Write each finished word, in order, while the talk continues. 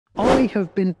I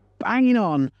have been banging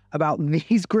on about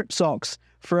these grip socks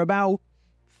for about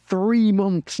 3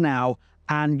 months now.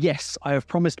 And yes, I have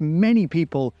promised many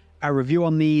people a review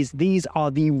on these. These are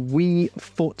the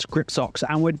WeFoot grip socks,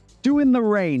 and we're doing the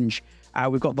range.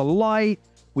 We've got the light,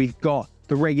 we've got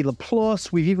the regular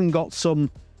plus, we've even got some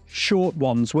short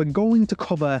ones. We're going to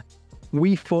cover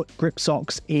WeFoot grip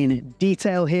socks in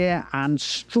detail here, and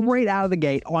straight out of the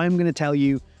gate, I'm going to tell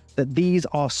you that these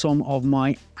are some of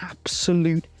my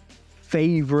absolute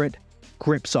favorite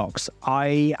grip socks.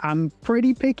 I am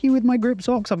pretty picky with my grip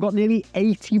socks. I've got nearly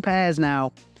 80 pairs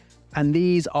now, and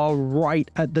these are right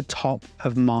at the top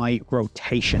of my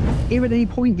rotation. If at any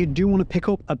point you do want to pick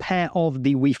up a pair of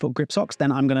the WeFoot grip socks,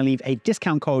 then I'm going to leave a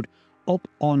discount code up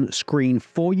on screen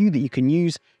for you that you can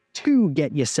use to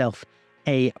get yourself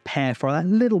a pair for a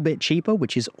little bit cheaper,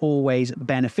 which is always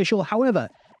beneficial. However,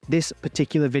 this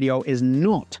particular video is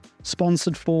not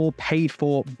sponsored for, paid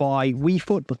for by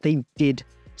WeFoot, but they did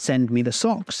send me the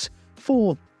socks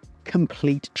for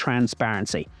complete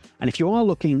transparency. And if you are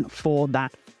looking for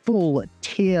that full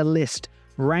tier list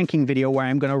ranking video where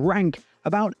I'm going to rank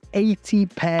about 80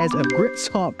 pairs of grip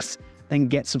socks, then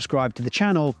get subscribed to the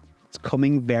channel. It's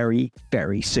coming very,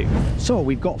 very soon. So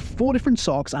we've got 4 different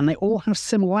socks and they all have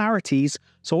similarities.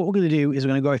 So what we're going to do is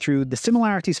we're going to go through the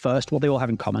similarities first, what they all have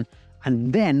in common,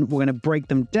 and then we're going to break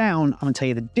them down. I'm going to tell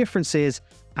you the differences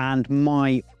and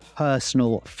my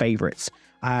personal favorites.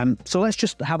 So let's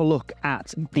just have a look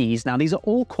at these. Now, these are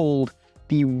all called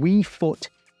the WeFoot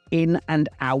in and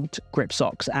out grip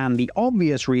socks. And the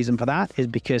obvious reason for that is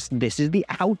because this is the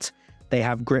out. They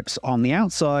have grips on the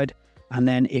outside. And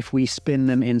then if we spin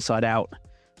them inside out,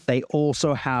 they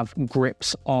also have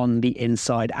grips on the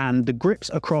inside. And the grips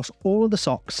across all of the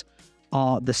socks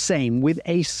are the same with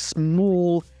a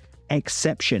small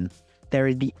exception. There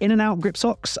is the in and out grip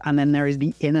socks, and then there is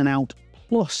the in and out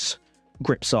plus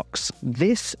grip socks.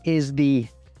 This is the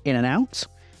in and out.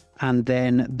 And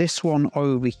then this one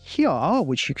over here,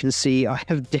 which you can see I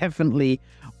have definitely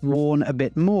worn a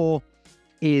bit more,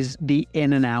 is the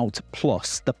in and out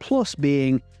plus. The plus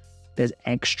being there's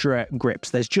extra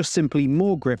grips. There's just simply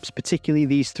more grips, particularly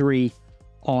these 3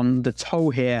 on the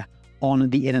toe here on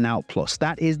the in and out plus.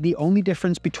 That is the only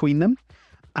difference between them.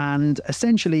 And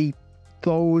essentially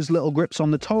those little grips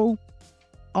on the toe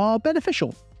are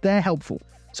beneficial. They're helpful.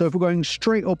 So if we're going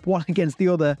straight up one against the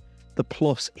other, the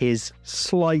plus is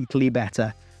slightly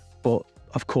better, but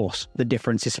of course the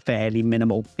difference is fairly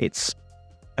minimal. It's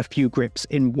a few grips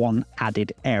in one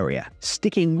added area.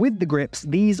 Sticking with the grips,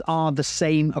 these are the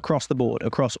same across the board,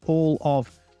 across all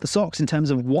of the socks in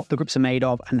terms of what the grips are made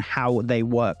of and how they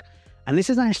work. And this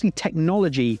is actually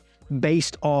technology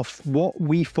based off what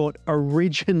WeFoot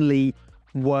originally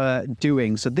were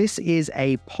doing. So this is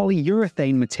a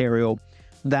polyurethane material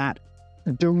that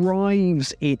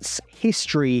derives its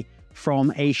history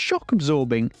from a shock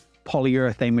absorbing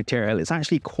polyurethane material. It's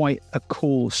actually quite a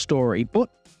cool story, but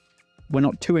we're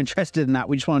not too interested in that.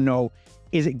 We just want to know,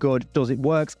 is it good? Does it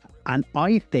work? And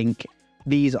I think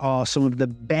these are some of the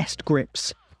best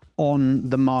grips on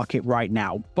the market right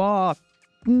now, but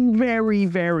very,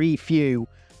 very few.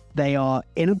 They are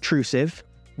inobtrusive.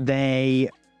 They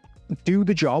do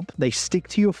the job. They stick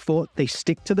to your foot. They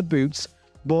stick to the boots,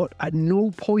 but at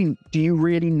no point do you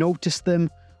really notice them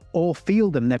or feel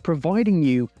them. They're providing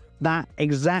you that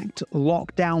exact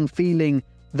lockdown feeling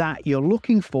that you're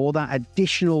looking for, that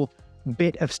additional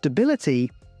bit of stability,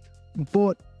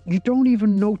 but you don't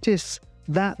even notice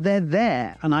that they're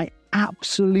there. And I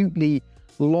absolutely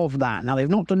love that. Now, they've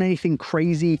not done anything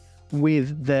crazy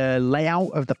with the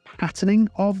layout of the patterning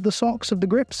of the socks, of the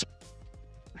grips.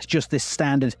 It's just this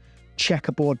standard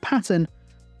checkerboard pattern,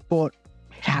 but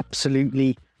it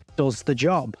absolutely does the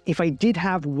job. If I did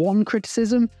have one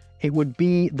criticism, it would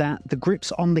be that the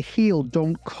grips on the heel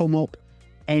don't come up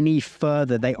any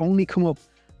further. They only come up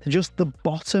to just the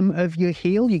bottom of your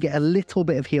heel. You get a little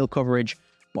bit of heel coverage,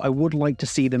 but I would like to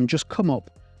see them just come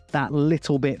up that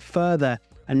little bit further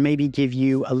and maybe give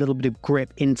you a little bit of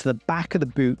grip into the back of the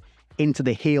boot, into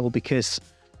the heel, because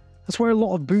that's where a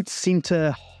lot of boots seem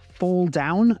to fall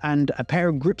down, and a pair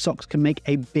of grip socks can make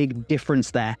a big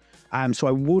difference there. So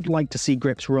I would like to see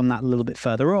grips run that a little bit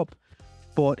further up,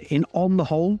 but on the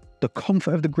whole, the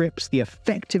comfort of the grips, the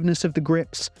effectiveness of the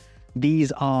grips,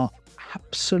 these are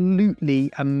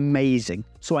absolutely amazing.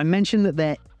 So I mentioned that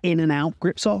they're in and out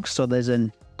grip socks, so there's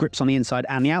grips on the inside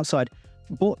and the outside,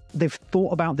 but they've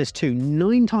thought about this too.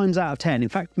 9 times out of 10, in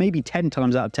fact, maybe 10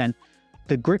 times out of 10,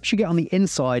 the grips you get on the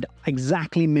inside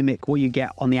exactly mimic what you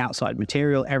get on the outside,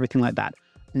 material, everything like that.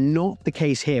 Not the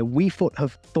case here. WeFoot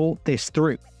have thought this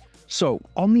through. So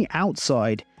on the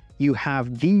outside, you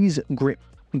have these grip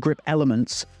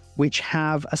elements which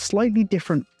have a slightly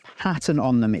different pattern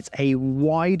on them. It's a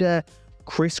wider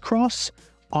crisscross,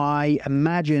 I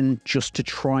imagine just to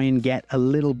try and get a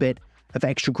little bit of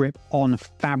extra grip on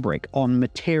fabric, on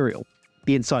material,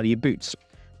 the inside of your boots.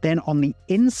 Then on the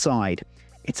inside,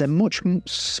 it's a much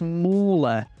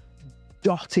smaller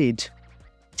dotted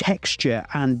texture,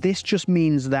 and this just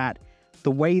means that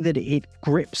the way that it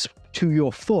grips to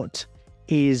your foot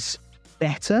is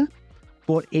better,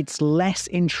 but it's less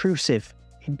intrusive.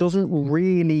 It doesn't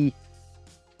really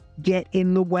get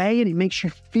in the way, and it makes you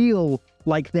feel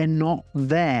like they're not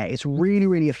there. It's really,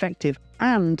 really effective,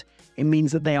 and it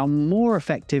means that they are more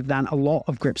effective than a lot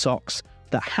of grip socks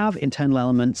that have internal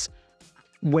elements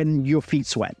when your feet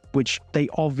sweat, which they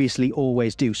obviously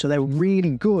always do. So they're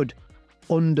really good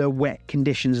under wet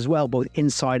conditions as well, both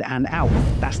inside and out.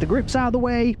 That's the grips out of the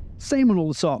way. Same on all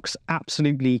the socks,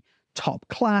 absolutely top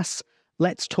class.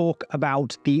 Let's talk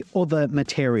about the other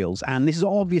materials, and this is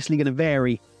obviously going to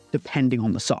vary depending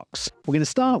on the socks. We're going to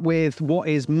start with what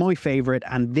is my favorite,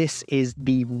 and this is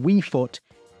the WeFoot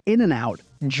In and Out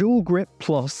Dual Grip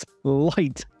Plus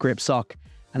Light Grip Sock.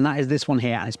 And that is this one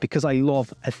here, and it's because I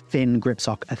love a thin grip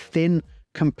sock, a thin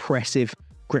compressive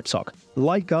grip sock.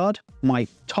 Light Guard, my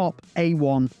top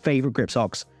A1 favorite grip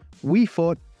socks.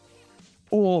 WeFoot,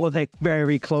 they're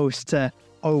very close to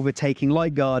overtaking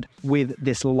Light Guard with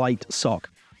this light sock.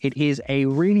 It is a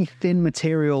really thin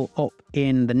material up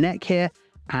in the neck here,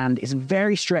 and it's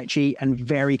very stretchy and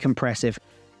very compressive.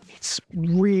 It's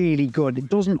really good. It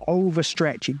doesn't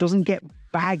overstretch. It doesn't get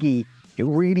baggy. It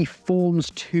really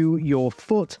forms to your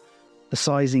foot. The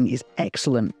sizing is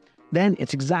excellent. Then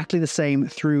it's exactly the same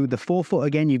through the forefoot.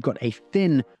 Again, you've got a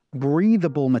thin,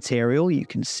 breathable material. You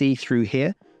can see through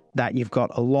here that you've got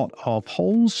a lot of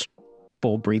holes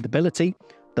for breathability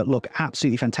that look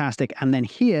absolutely fantastic. And then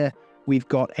here we've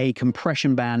got a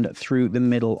compression band through the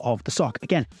middle of the sock.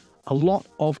 Again, a lot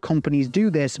of companies do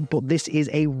this, but this is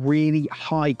a really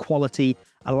high quality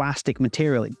elastic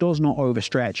material. It does not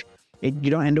overstretch.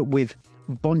 You don't end up with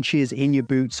bunches in your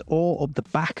boots or up the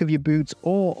back of your boots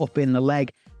or up in the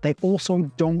leg. They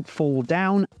also don't fall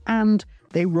down, and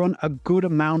they run a good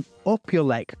amount up your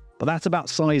leg. But that's about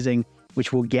sizing,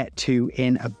 which we'll get to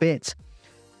in a bit.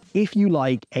 If you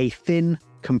like a thin,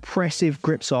 compressive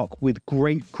grip sock with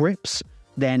great grips,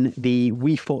 then the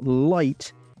WeFoot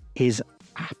Light is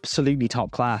absolutely top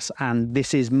class, and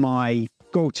this is my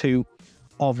go-to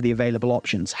of the available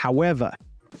options. However,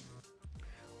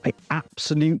 I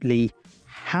absolutely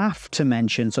have to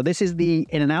mention, so this is the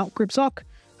In and Out grip sock,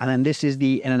 and then this is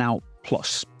the In and Out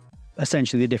Plus.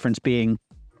 Essentially the difference being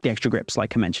the extra grips,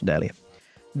 like I mentioned earlier.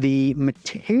 The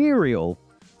material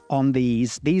on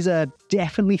these are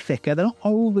definitely thicker. They're not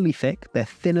overly thick. They're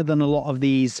thinner than a lot of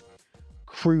these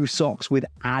crew socks with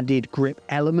added grip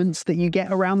elements that you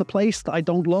get around the place that I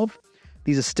don't love.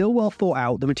 These are still well thought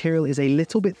out. The material is a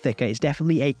little bit thicker. It's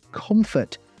definitely a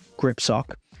comfort grip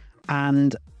sock,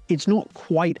 and it's not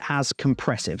quite as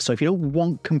compressive. So if you don't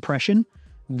want compression,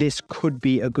 this could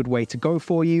be a good way to go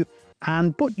for you.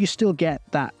 But you still get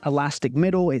that elastic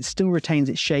middle. It still retains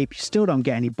its shape. You still don't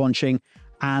get any bunching.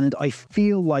 And I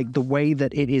feel like the way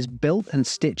that it is built and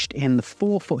stitched in the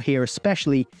forefoot here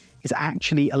especially is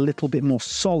actually a little bit more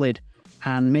solid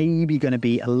and maybe going to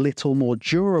be a little more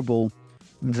durable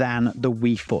than the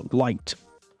WeFoot Light.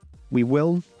 We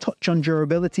will touch on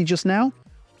durability just now.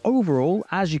 Overall,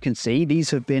 as you can see, these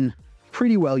have been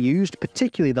pretty well used,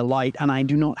 particularly the Light, and I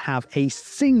do not have a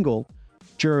single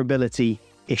durability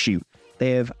issue.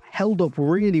 They have held up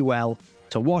really well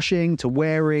to washing, to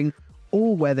wearing,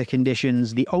 all weather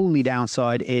conditions. The only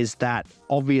downside is that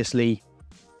obviously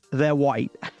they're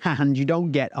white and you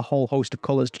don't get a whole host of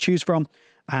colors to choose from,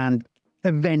 and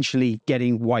eventually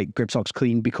getting white grip socks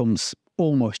clean becomes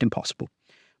almost impossible.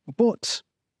 But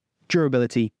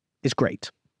durability is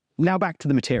great. Now back to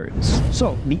the materials.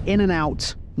 So the In and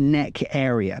Out neck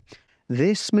area.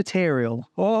 This material,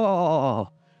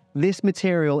 this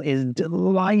material is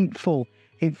delightful.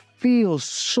 It feels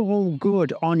so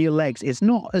good on your legs. It's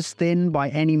not as thin by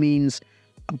any means,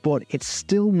 but it's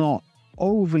still not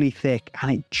overly thick,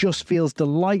 and it just feels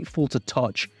delightful to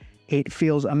touch. It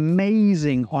feels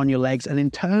amazing on your legs, and in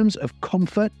terms of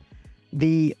comfort,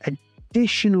 the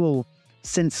additional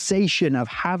sensation of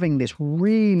having this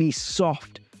really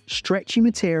soft, stretchy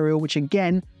material, which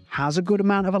again has a good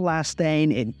amount of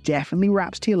elastane, it definitely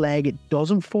wraps to your leg, it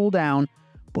doesn't fall down,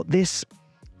 but this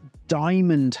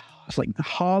diamond, it's like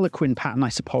harlequin pattern, I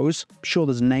suppose, I'm sure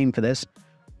there's a name for this,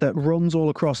 that runs all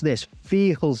across this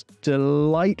feels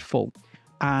delightful.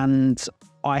 And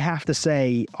I have to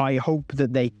say, I hope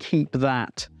that they keep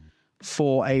that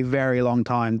for a very long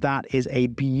time. That is a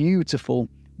beautiful,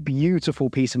 beautiful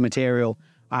piece of material,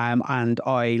 and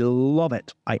I love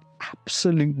it. I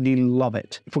absolutely love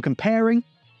it. If we're comparing,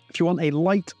 if you want a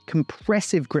light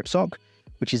compressive grip sock,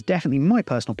 which is definitely my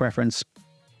personal preference,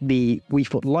 the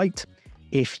WeFoot Light.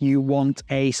 If you want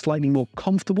a slightly more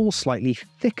comfortable, slightly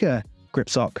thicker grip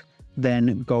sock,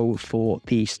 then go for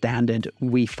the standard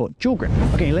WeFoot dual grip.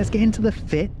 Okay, let's get into the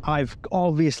fit. I've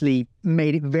obviously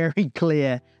made it very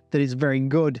clear that it's very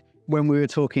good when we were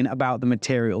talking about the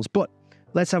materials, but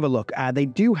let's have a look. They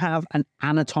do have an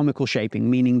anatomical shaping,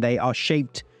 meaning they are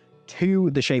shaped to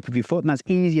the shape of your foot, and that's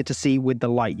easier to see with the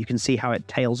light. You can see how it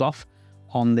tails off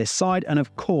on this side, and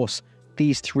of course,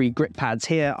 these 3 grip pads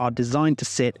here are designed to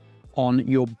sit on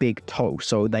your big toe,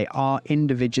 so they are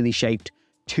individually shaped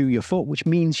to your foot, which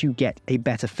means you get a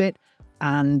better fit,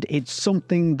 and it's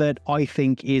something that I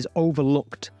think is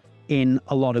overlooked in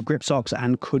a lot of grip socks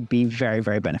and could be very,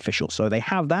 very beneficial. So they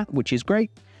have that, which is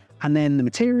great. And then the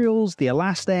materials, the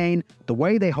elastane, the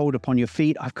way they hold upon your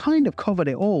feet, I've kind of covered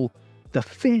it all. The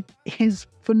fit is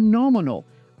phenomenal.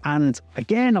 And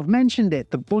again, I've mentioned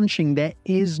it, the bunching, there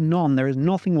is none. There is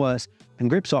nothing worse than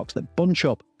grip socks that bunch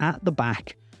up at the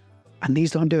back, and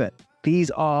these don't do it.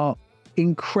 These are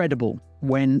incredible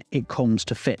when it comes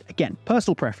to fit. Again,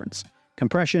 personal preference,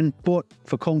 compression, but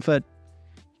for comfort,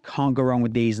 can't go wrong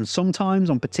with these. And sometimes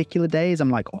on particular days,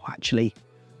 I'm like, oh, actually,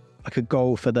 I could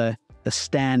go for the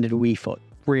standard WeFoot.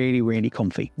 Really, really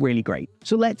comfy, really great.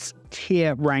 So let's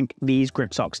tier rank these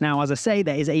grip socks. Now, as I say,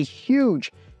 there is a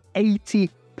huge 80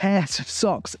 pairs of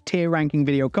socks tier ranking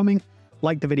video coming.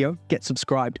 Like the video, get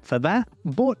subscribed for that.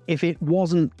 But if it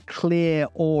wasn't clear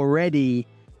already,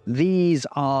 these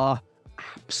are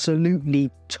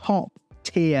absolutely top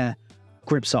tier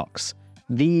grip socks.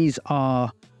 These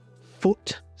are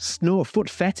foot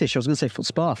fetish. I was going to say foot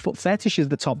spa. Foot fetish is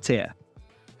the top tier.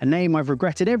 A name I've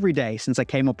regretted every day since I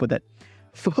came up with it.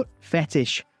 Foot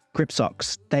fetish grip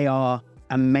socks. They are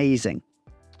amazing.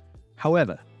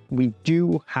 However, we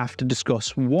do have to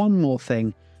discuss one more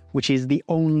thing, which is the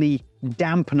only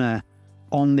dampener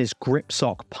on this grip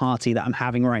sock party that I'm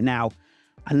having right now,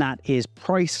 and that is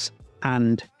price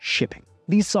and shipping.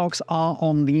 These socks are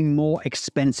on the more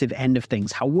expensive end of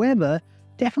things. However,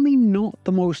 definitely not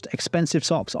the most expensive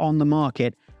socks on the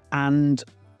market, and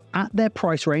at their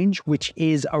price range, which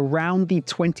is around the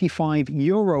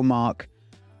 €25 mark,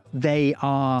 they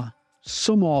are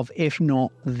some of, if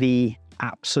not the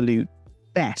absolute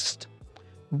best.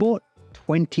 But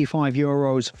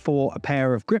 €25 for a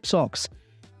pair of grip socks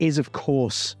is, of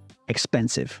course,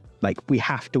 expensive. Like, we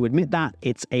have to admit that.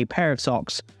 It's a pair of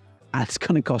socks and it's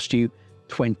going to cost you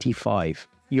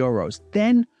 €25.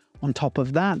 Then, on top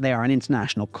of that, they are an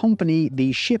international company.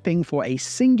 The shipping for a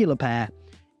singular pair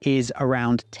is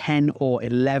around 10 or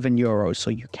 11 euros. So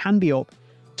you can be up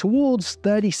towards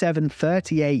 37,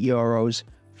 38 euros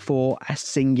for a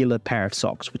singular pair of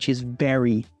socks, which is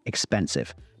very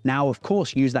expensive. Now, of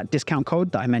course, use that discount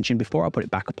code that I mentioned before. I'll put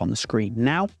it back up on the screen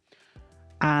now.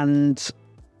 And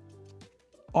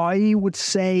I would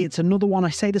say it's another one. I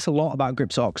say this a lot about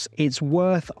grip socks. It's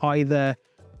worth either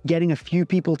getting a few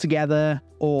people together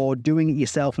or doing it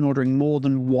yourself and ordering more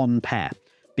than one pair.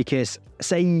 Because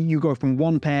say you go from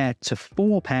 1 pair to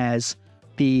 4 pairs,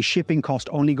 the shipping cost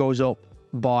only goes up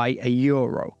by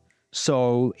 €1.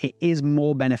 So it is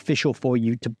more beneficial for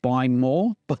you to buy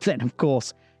more, but then of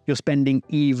course you're spending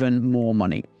even more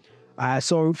money.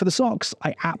 So for the socks,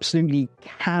 I absolutely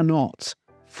cannot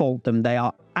fault them. They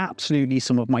are absolutely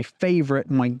some of my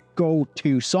favorite, my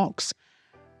go-to socks.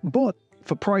 But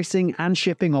for pricing and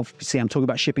shipping, obviously I'm talking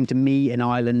about shipping to me in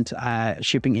Ireland,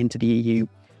 shipping into the EU,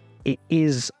 it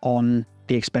is on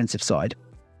the expensive side.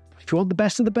 If you want the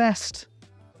best of the best,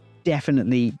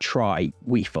 definitely try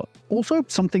WeFoot. Also,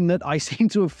 something that I seem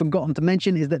to have forgotten to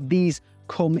mention is that these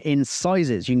come in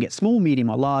sizes. You can get small, medium,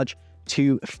 or large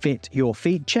to fit your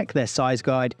feet. Check their size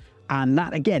guide. And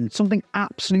that, again, something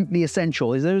absolutely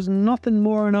essential is there's nothing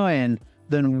more annoying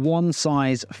than one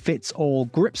size fits all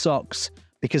grip socks,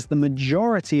 because the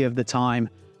majority of the time,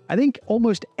 I think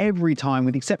almost every time,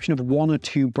 with the exception of 1 or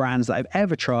 2 brands that I've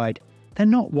ever tried, they're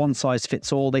not one size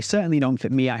fits all. They certainly don't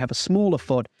fit me. I have a smaller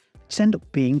foot. Just end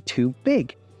up being too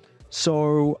big.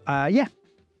 So yeah,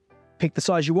 pick the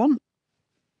size you want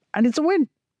and it's a win.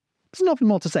 There's nothing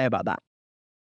more to say about that.